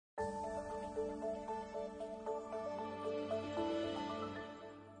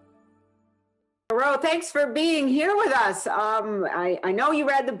Ro, thanks for being here with us. I know you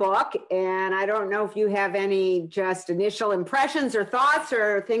read the book, and I don't know if you have any just initial impressions or thoughts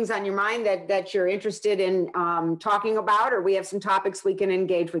or things on your mind that you're interested in talking about, or we have some topics we can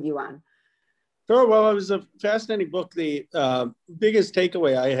engage with you on. Sure. Well, it was a fascinating book. The biggest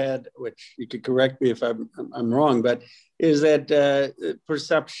takeaway I had, which you could correct me if I'm wrong, but is that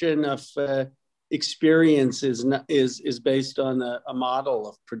perception of experience is based on a model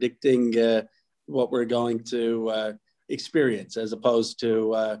of predicting what we're going to experience, as opposed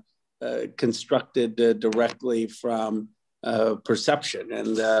to constructed directly from perception.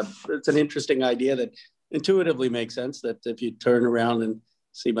 And it's an interesting idea that intuitively makes sense. That if you turn around and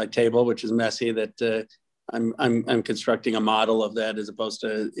see my table, which is messy, that I'm constructing a model of that as opposed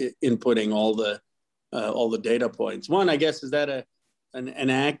to inputting all the data points. One, I guess, is that an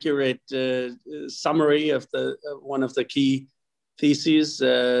accurate summary of one of the key thesis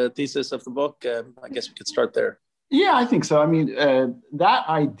of the book? I guess we could start there. Yeah, I think so. I mean, that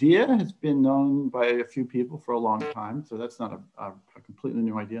idea has been known by a few people for a long time, so that's not a completely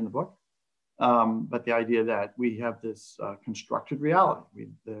new idea in the book. But the idea that we have this constructed reality,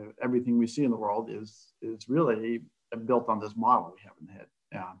 everything we see in the world is really built on this model we have in the head,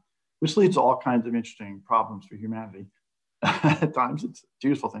 which leads to all kinds of interesting problems for humanity. At times, it's a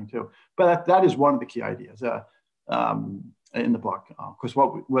useful thing too. But that is one of the key ideas in the book. Of course,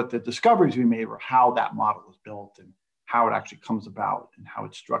 what the discoveries we made were how that model is built and how it actually comes about and how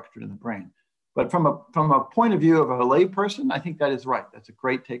it's structured in the brain. But from a point of view of a lay person, I think that is right. That's a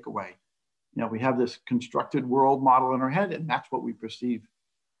great takeaway. You know, we have this constructed world model in our head, and that's what we perceive,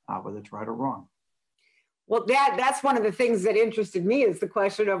 whether it's right or wrong. Well, that's one of the things that interested me, is the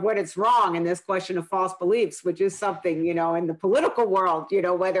question of what is wrong, and this question of false beliefs, which is something, you know, in the political world, you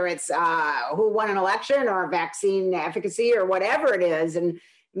know, whether it's who won an election or vaccine efficacy or whatever it is. And,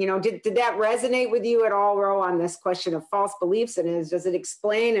 you know, did that resonate with you at all, Ro, on this question of false beliefs? And does it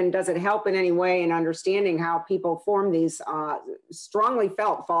explain and does it help in any way in understanding how people form these strongly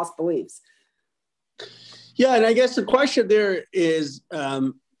felt false beliefs? Yeah, and I guess the question there is,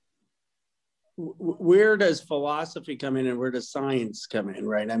 where does philosophy come in and where does science come in,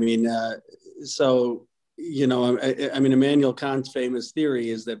 right? I mean, so, you know, I mean, Immanuel Kant's famous theory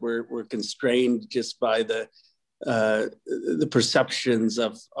is that we're constrained just by the perceptions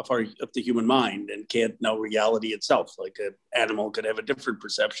of the human mind and can't know reality itself. Like an animal could have a different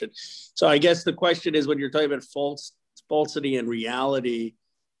perception. So I guess the question is, when you're talking about falsity and reality,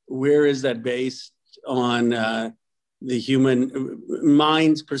 where is that based on the human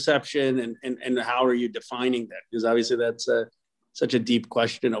mind's perception, and how are you defining that? Because obviously that's such a deep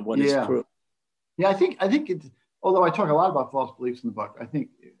question of what is true. Yeah, I think it's, although I talk a lot about false beliefs in the book, I think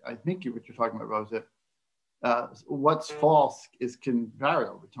what you're talking about, Rose, that what's false can vary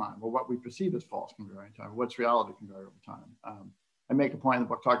over time, or what we perceive as false can vary over time. What's reality can vary over time. I make a point in the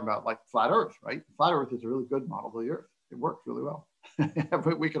book talking about like flat Earth, right? Flat Earth is a really good model of the Earth. It works really well.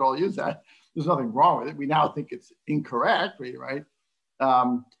 But we could all use that. There's nothing wrong with it. We now think it's incorrect, right?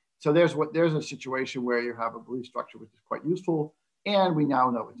 So there's a situation where you have a belief structure which is quite useful, and we now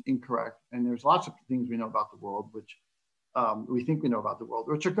know it's incorrect. And there's lots of things we know about the world, which we think we know about the world,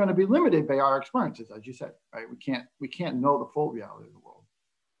 which are going to be limited by our experiences, as you said, right? We can't know the full reality of the world.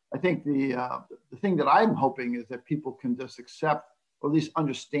 I think the thing that I'm hoping is that people can just accept, or at least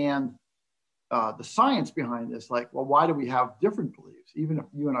understand, the science behind this. Like, well, why do we have different beliefs? Even if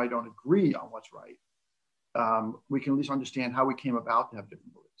you and I don't agree on what's right, we can at least understand how we came about to have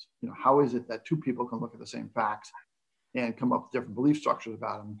different beliefs. You know, how is it that two people can look at the same facts and come up with different belief structures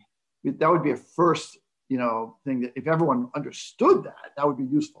about them? That would be a first, you know, thing that if everyone understood that would be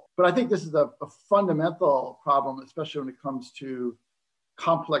useful. But I think this is a fundamental problem, especially when it comes to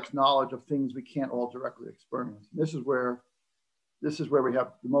complex knowledge of things we can't all directly experience. This is where we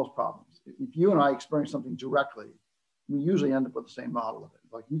have the most problems. If you and I experience something directly, we usually end up with the same model of it.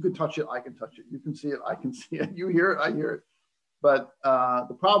 Like, you can touch it, I can touch it. You can see it, I can see it. You hear it, I hear it. But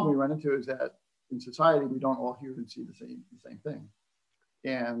the problem we run into is that in society, we don't all hear and see the same thing.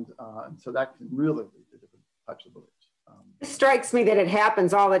 And so that can really lead to different types of beliefs. It strikes me that it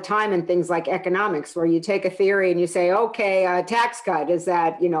happens all the time in things like economics, where you take a theory and you say, okay, a tax cut, does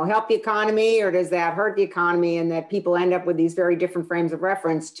that, you know, help the economy or does that hurt the economy? And that people end up with these very different frames of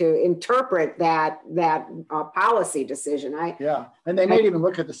reference to interpret that policy decision. And they may even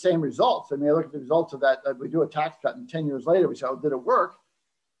look at the same results. I mean, they look at the results of that we do a tax cut, and 10 years later we say, oh, did it work?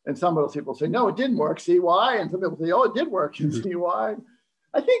 And some of those people say, no, it didn't work. See why? And some people say, oh, it did work. And see why?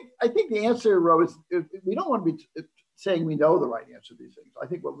 I think the answer, Ro, is we don't want to be saying we know the right answer to these things. I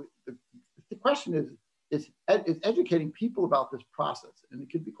think the question is it's educating people about this process, and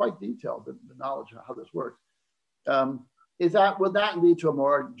it could be quite detailed, the knowledge of how this works. Would that lead to a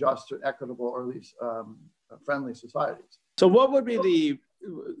more just or equitable, or at least friendly societies? So what would be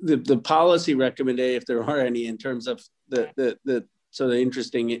the policy recommendation, if there are any, in terms of the sort of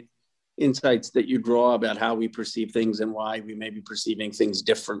interesting insights that you draw about how we perceive things and why we may be perceiving things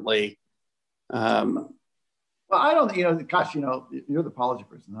differently? Well, I don't, gosh, you're the policy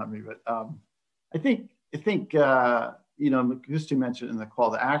person, not me, but I think, just to mention in the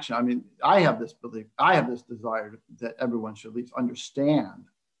call to action, I mean, I have this belief, I have this desire that everyone should at least understand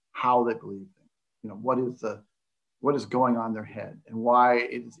how they believe things. What is going on in their head, and why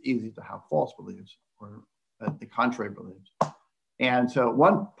it is easy to have false beliefs or the contrary beliefs. And so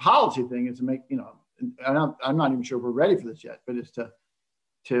one policy thing is to make, I'm not even sure we're ready for this yet, but it's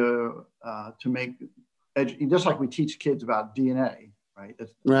to make, just like we teach kids about DNA, right?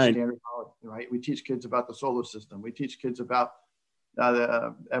 That's right. Standard policy, right? We teach kids about the solar system. We teach kids about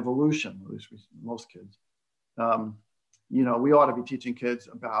the evolution, at least most kids. We ought to be teaching kids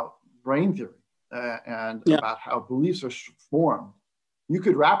about brain theory and about how beliefs are formed. You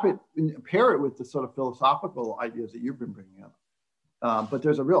could pair it with the sort of philosophical ideas that you've been bringing up. But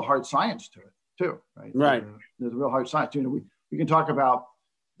there's a real hard science to it too, right? Right. There's a real hard science. We can talk about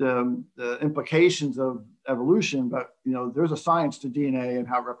the implications of evolution, but there's a science to DNA and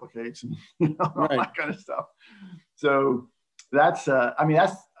how it replicates, and all that kind of stuff. So that's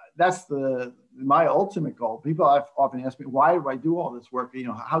my ultimate goal. People have often asked me, why do I do all this work?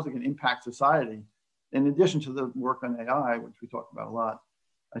 How's it going to impact society? In addition to the work on AI, which we talk about a lot,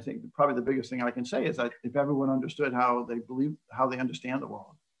 I think probably the biggest thing I can say is that if everyone understood how they understand the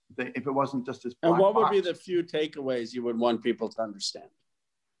world, if it wasn't just this black And what would box. be the few takeaways you would want people to understand?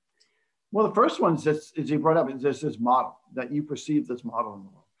 Well, the first one is you brought up, is this model, that you perceive this model in the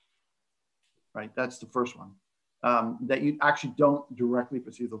world, right? That's the first one, that you actually don't directly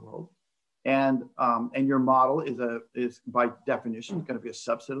perceive the world. And your model is by definition going to be a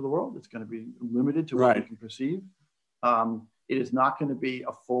subset of the world. It's going to be limited to what you can perceive. It is not going to be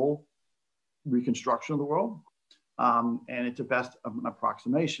a full reconstruction of the world, and it's a best of an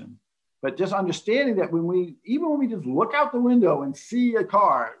approximation. But just understanding that even when we just look out the window and see a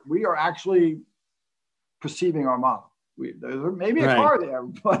car, we are actually perceiving our model. There may be a car there,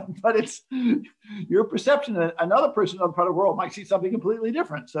 but it's your perception that another person in another part of the world might see something completely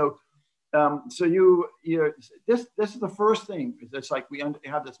different. So this is the first thing. It's like we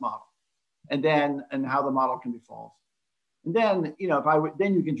have this model, and how the model can be false. And then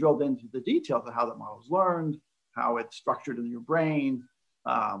then you can drill into the details of how that model is learned, how it's structured in your brain,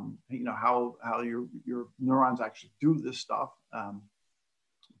 how your neurons actually do this stuff. And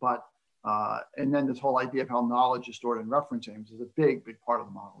then this whole idea of how knowledge is stored in reference frames is a big part of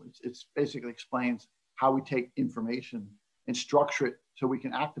the model. It's basically explains how we take information and structure it so we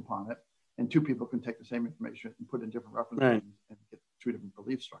can act upon it. And two people can take the same information and put in different reference frames and get two different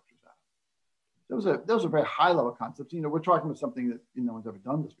belief structures out. Those are very high level concepts. We're talking about something that no one's ever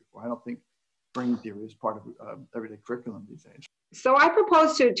done this before. I don't think brain theory is part of everyday curriculum these days. So I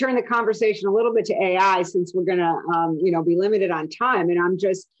propose to turn the conversation a little bit to AI, since we're going to, be limited on time. And I'm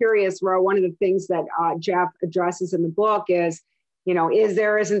just curious, Ro, one of the things that Jeff addresses in the book is,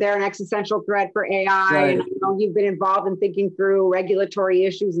 isn't there an existential threat for AI? Right. And you've been involved in thinking through regulatory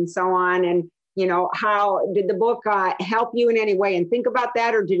issues and so on. And, how did the book help you in any way and think about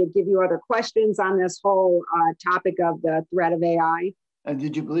that? Or did it give you other questions on this whole topic of the threat of AI? And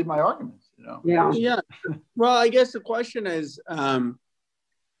did you believe my arguments? Yeah. Well, I guess the question is,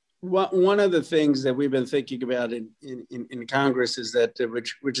 one of the things that we've been thinking about in Congress is that,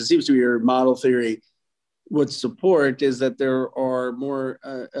 which it seems to be your model theory would support, is that there are more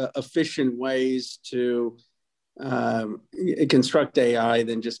efficient ways to construct AI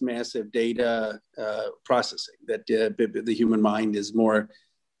than just massive data processing, that the human mind is more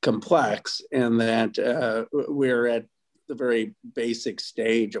complex, and that we're at the very basic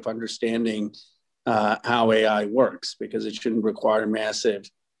stage of understanding how AI works, because it shouldn't require massive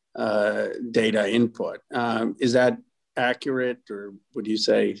data input. Is that accurate, or would you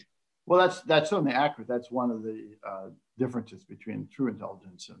say? Well, that's certainly accurate. That's one of the differences between true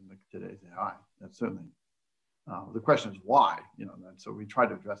intelligence and today's AI. That's certainly the question is why. And so we try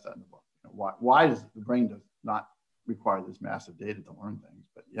to address that in the book. Why does the brain does not require this massive data to learn things?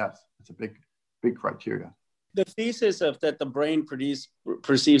 But yes, it's a big criteria. The thesis of that the brain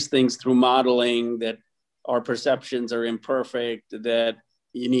perceives things through modeling, that our perceptions are imperfect, that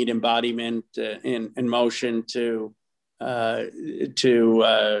you need embodiment and motion to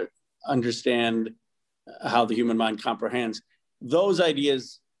understand how the human mind comprehends. Those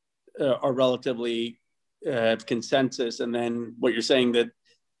ideas are relatively have consensus, and then what you're saying that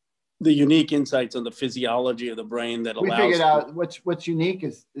the unique insights on the physiology of the brain that allows. We figured out what's unique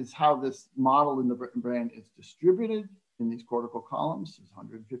is how this model in the brain is distributed in these cortical columns. There's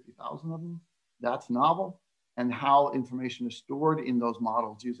 150,000 of them. That's novel. And how information is stored in those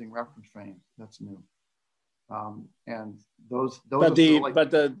models using reference frames. That's new. And those.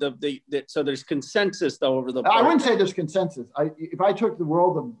 So there's consensus though over the. I wouldn't say there's consensus. If I took the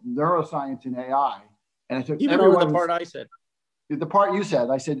world of neuroscience and AI, and I took even over the part I said. The part you said,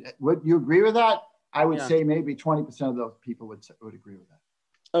 I said, would you agree with that? I would say maybe 20% of those people would agree with that.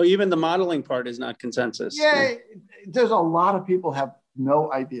 Oh, even the modeling part is not consensus. Yeah, there's a lot of people have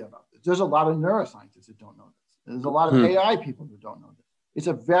no idea about this. There's a lot of neuroscientists that don't know this. There's a lot of AI people who don't know this. It's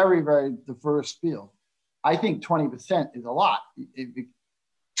a very, very diverse field. I think 20% is a lot.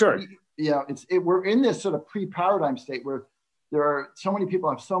 Sure. You know, we're in this sort of pre-paradigm state where there are so many people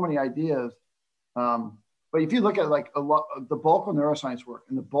have so many ideas. But if you look at like the bulk of neuroscience work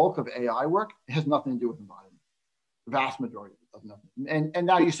and the bulk of AI work, it has nothing to do with embodiment. The vast majority of nothing. And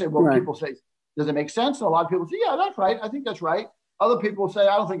now you say, well, people say, does it make sense? And a lot of people say, yeah, that's right. I think that's right. Other people say,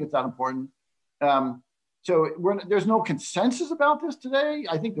 I don't think it's that important. So there's no consensus about this today.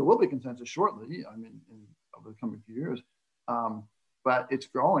 I think there will be consensus shortly. I mean, over the coming few years, but it's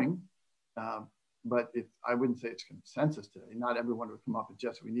growing. But I wouldn't say it's consensus today. Not everyone would come up and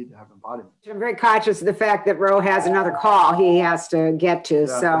just, we need to have embodiment. I'm very conscious of the fact that Ro has another call he has to get to.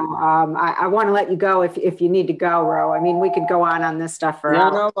 Yeah. So I want to let you go if you need to go, Ro. I mean, we could go on this stuff for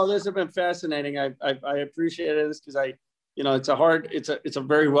hours. No, well, this has been fascinating. I appreciate this because it's a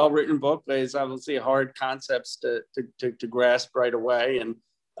very well-written book, but it's obviously hard concepts to grasp right away. And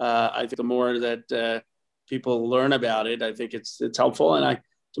I think the more that people learn about it, I think it's helpful. And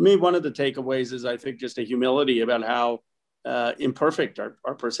to me, one of the takeaways is I think just a humility about how imperfect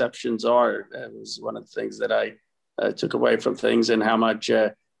our perceptions are. That was one of the things that I took away from things, and how much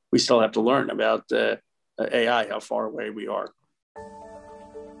we still have to learn about AI, how far away we are.